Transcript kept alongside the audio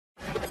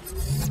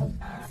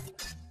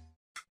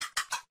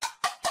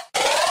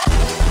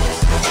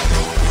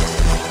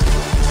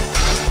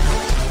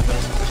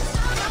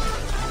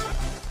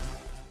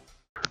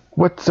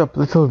What's up,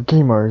 little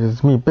gamers?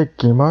 It's me, Big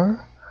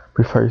Gamer.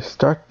 Before you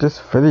start this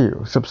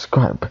video,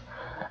 subscribe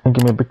and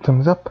give me a big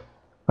thumbs up.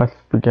 Let's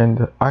begin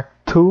the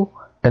Act 2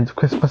 and the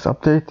Christmas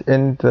update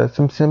in the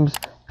Simpsons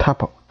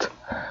Tap Out.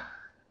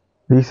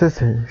 Lisa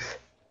says,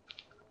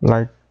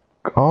 like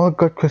all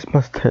good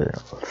Christmas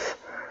tales,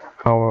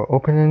 our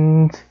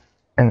openings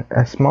in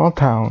a small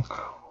town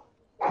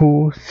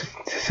whose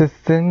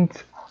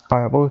citizens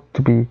are about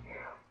to be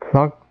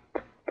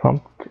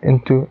plumped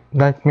into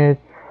nightmares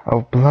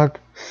of blood,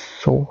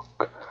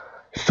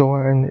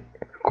 sore and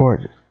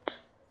gorgeous.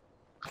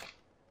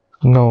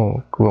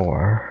 No,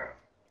 Glor.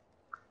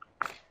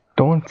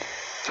 Don't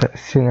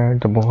sinner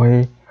the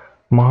boy,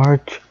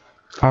 Marge.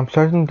 I'm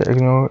certain to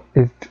ignore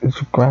its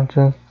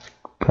grandsons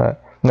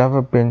that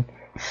never been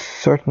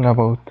certain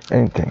about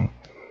anything.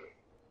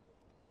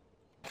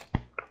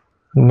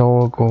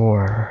 No,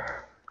 Glor.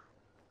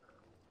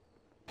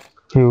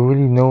 You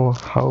really know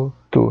how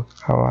to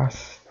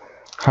harass,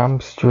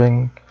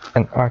 hamstring,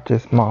 and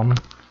artist mom.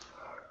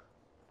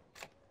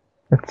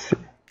 Let's see.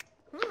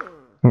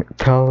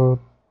 Tell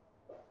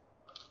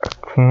a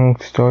clown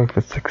story for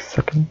 6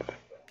 seconds.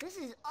 This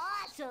is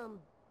awesome.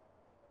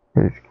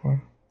 Please go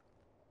on.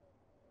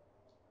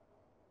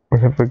 We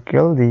have a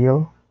guild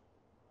deal.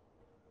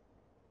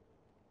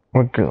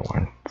 What guild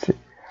one? Let's see.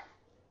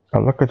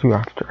 I'll look at you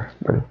after,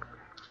 buddy.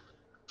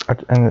 At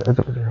the end of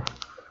the video.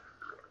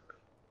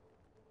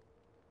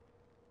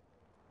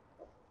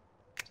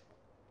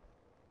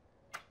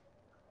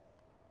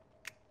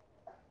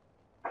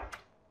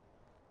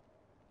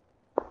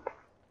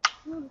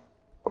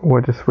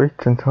 We'll just wait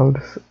until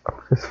this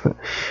is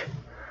finished.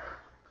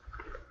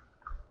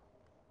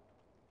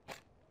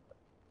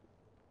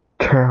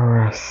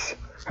 Terrorists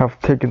have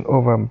taken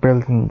over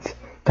buildings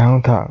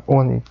downtown.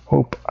 Only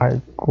hope I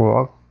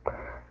grow up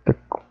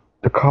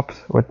the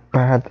cops with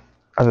bad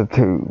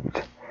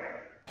attitude.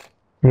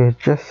 You're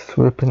just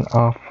ripping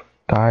off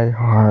Die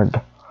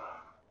Hard.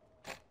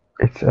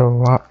 It's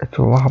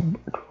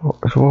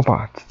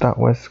robots that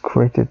was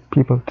created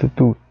people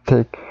to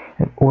take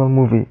an old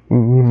movie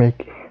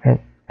remake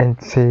and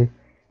say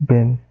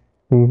been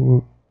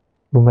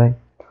remaking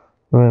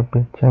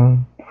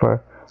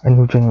for a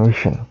new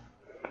generation.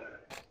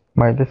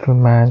 My little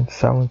man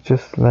sounds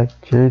just like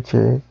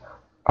JJ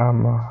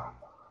Armour.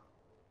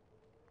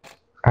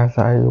 As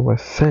I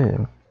was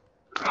saying,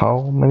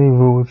 how many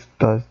rules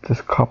does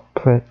this cop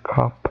play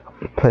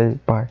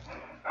by?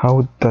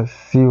 How does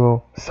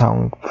Zero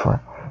sound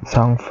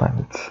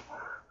friends?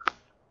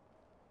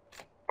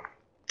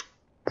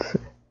 Let's see.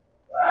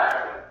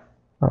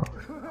 Oh.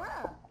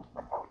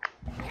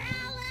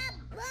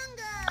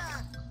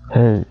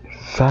 Hey,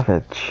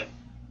 Savage.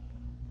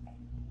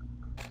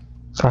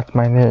 That's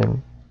my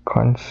name.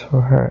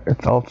 Consumer.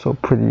 It's also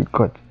pretty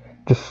good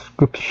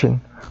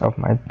description of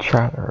my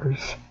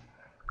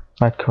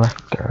my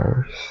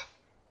characters.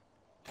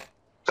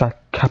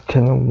 That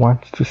captain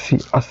wants to see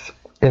us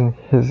in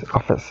his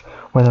office.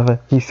 Whenever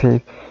he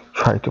says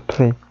try to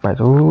play by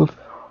the rules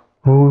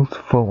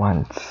for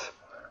once.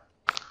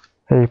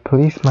 Hey,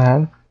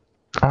 policeman.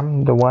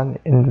 I'm the one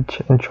in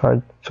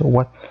charge, so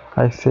what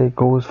I say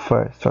goes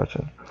first,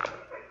 Sergeant.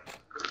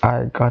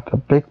 I got a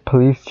big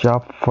police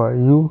job for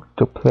you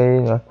to play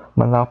the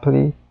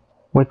Monopoly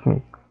with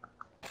me.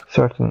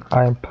 Certain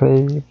I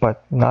play,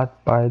 but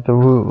not by the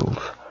rules.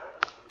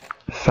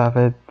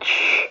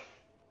 Savage.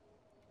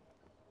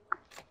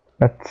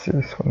 Let's see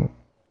this one.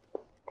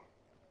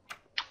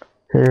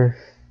 Here's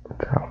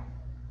the town.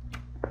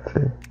 Let's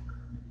see.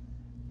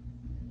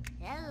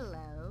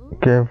 Hello.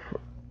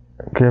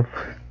 Give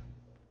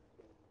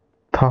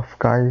tough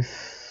guys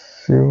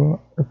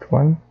 0 at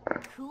 1.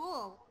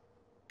 Cool.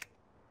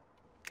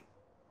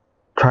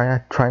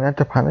 Try not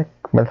to panic.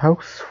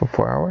 Madhouse for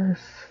 4 hours.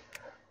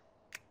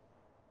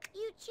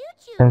 You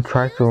And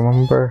try to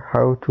remember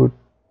how to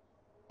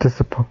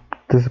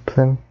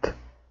discipline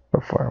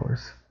for 4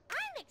 hours.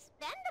 I'm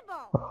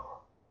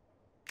expendable.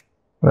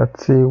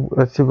 Let's see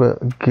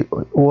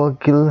what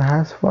Gil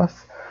has for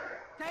us.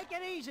 Take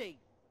it easy.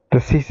 The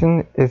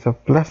season is of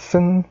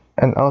lesson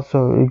and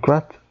also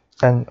regret,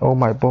 and oh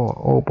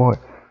boy,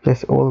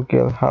 yes, old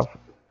Gil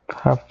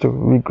have to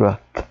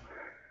regret.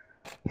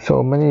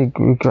 So many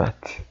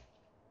regrets.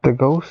 The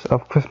ghost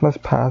of Christmas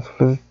past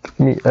visits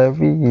me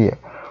every year,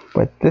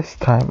 but this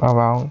time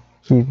around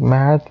he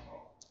made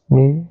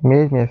me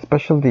a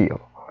special deal.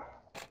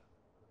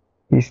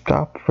 He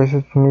stopped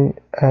visiting me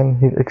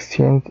and in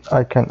exchange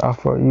I can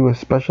offer you a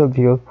special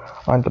deal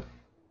on the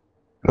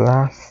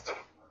blast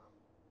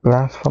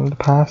from the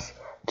past.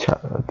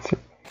 Let's see.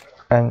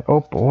 And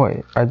oh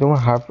boy, I don't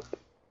have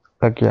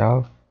a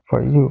gal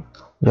for you,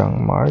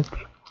 young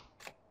Marge.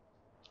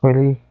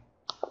 Really?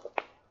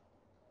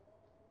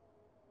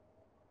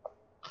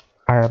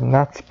 I have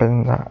not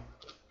spent that.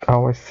 I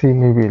will see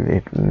maybe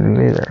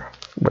later,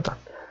 but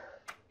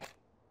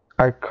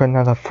I could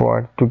not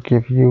afford to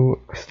give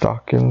you a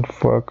stocking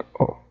full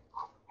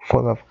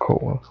of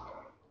coal.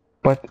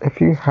 But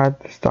if you had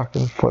the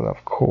stocking full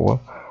of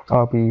coal,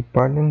 I'll be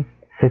burning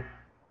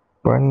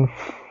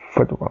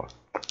for the world.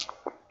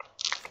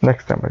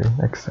 Next time, buddy.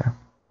 Next time.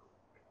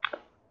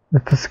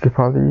 Let's skip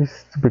all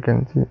these to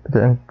begin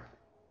the end.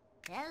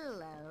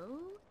 Hello.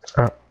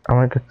 I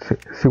want to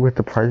see what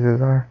the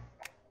prizes are.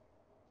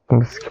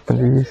 I'm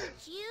skipping these.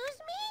 Excuse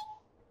me?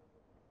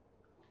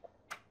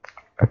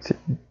 Let's see.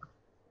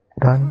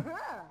 Done.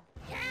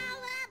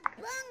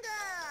 Cowabunga!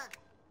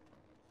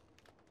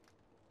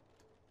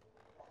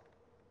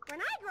 When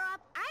I grow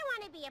up, I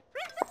want to be a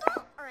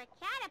principal or a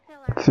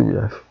caterpillar. Let's see what we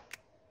have.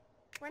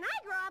 When I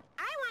grow up,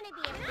 I want to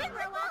be a when I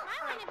grow up, I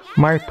want to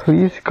be My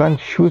police gun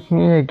shoot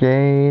me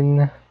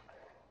again.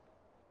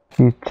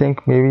 You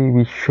think maybe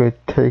we should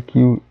take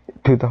you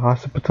to the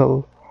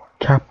hospital,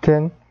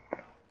 Captain?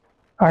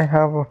 I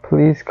have a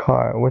police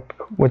car with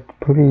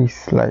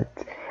police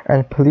lights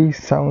and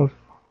police sounds,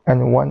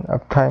 and one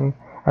of time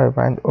I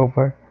ran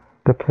over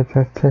the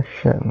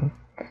pedestrian.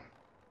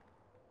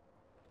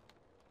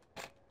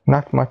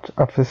 Not much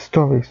of the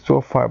story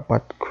so far,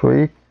 but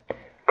great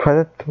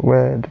credit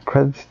where the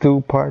credits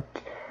due part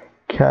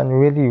can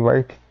really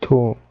write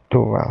to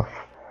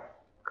Ralph.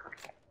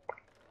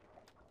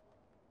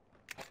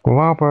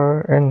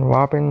 Robber and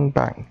robbing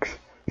banks.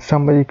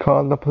 Somebody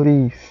call the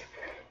police.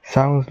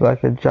 Sounds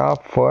like a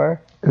job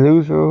for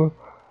loser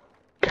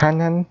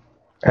Cannon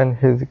and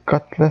his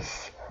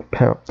gutless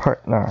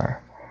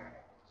partner.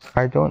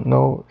 I don't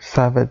know,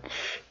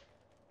 Savage.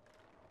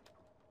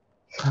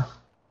 So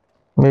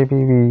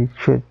maybe we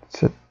should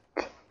sit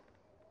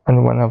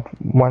on one of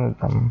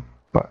them.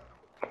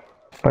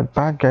 But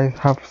bad guys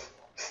have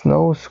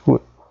snow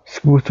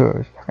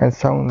scooters and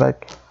sound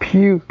like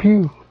pew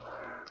pew.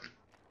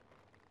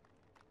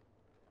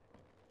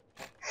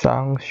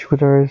 Sound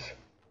shooters.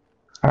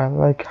 I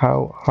like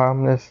how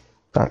harmless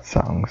that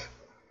sounds.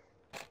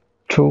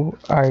 True,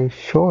 I'll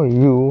show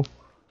you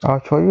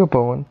a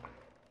bone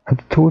and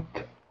a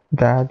tooth,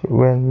 Dad.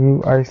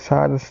 When I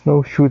saw the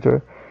snow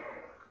shooter,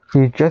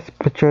 you just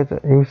pictured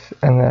the use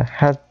and a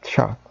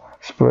headshot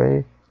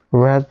spray,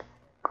 red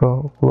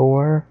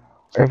glower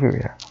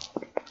everywhere.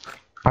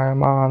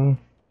 I'm on.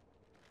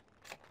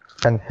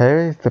 And here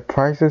is the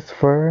prizes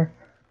for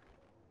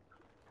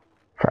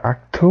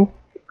Act 2.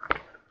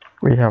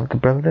 We have the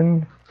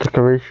building,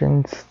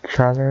 decorations,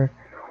 chatter.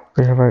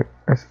 We have a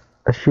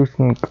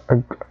shooting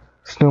a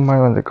snowman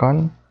on the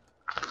gun.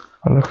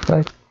 It looks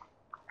like.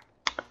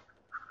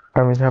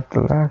 And we have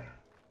the last.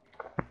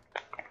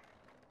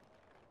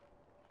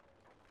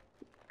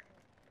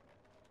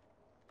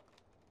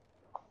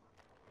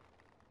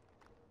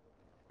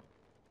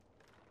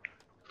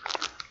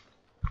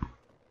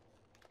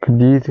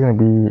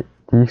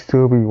 These two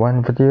will be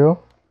one video,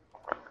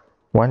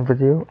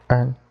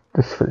 and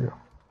this video.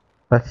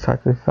 Let's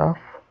start this off.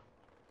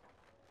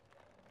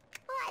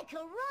 Ay,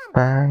 caramba!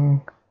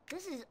 Bang.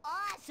 This is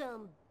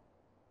awesome.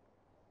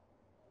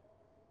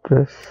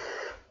 This.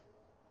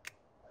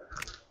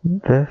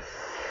 The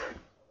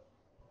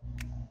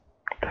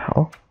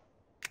hell.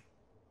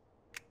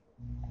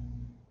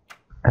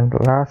 And the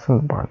last on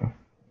the bottom.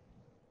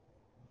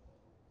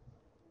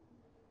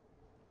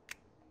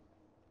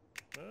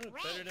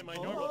 Better than my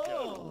normal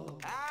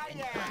code.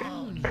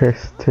 Okay,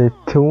 stay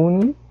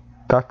tuned.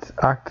 That's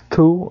Act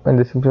 2 in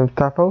the Simpsons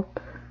tap out.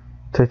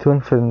 Stay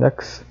tuned for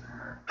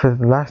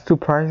the last two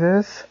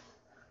prizes.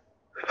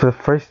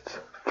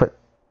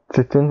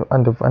 Stay tuned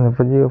on the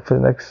video for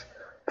the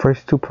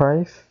first two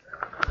prizes.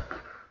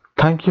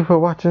 Thank you for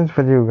watching this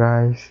video,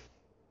 guys.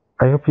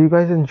 I hope you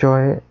guys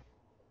enjoy it.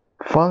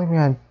 Follow me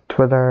on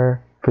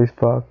Twitter,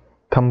 Facebook,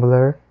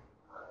 Tumblr.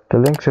 The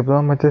links are below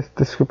in my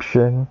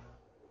description.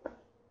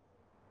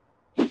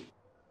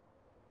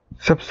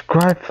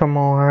 Subscribe for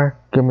more.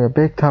 Give me a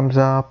big thumbs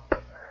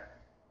up.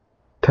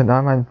 Turn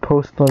on my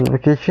post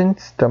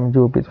notifications. Then you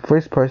will be the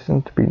first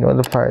person to be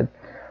notified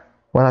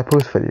when I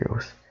post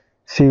videos.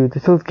 See you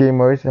little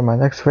gamers in my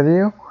next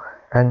video,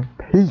 and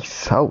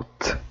peace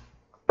out.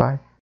 Bye.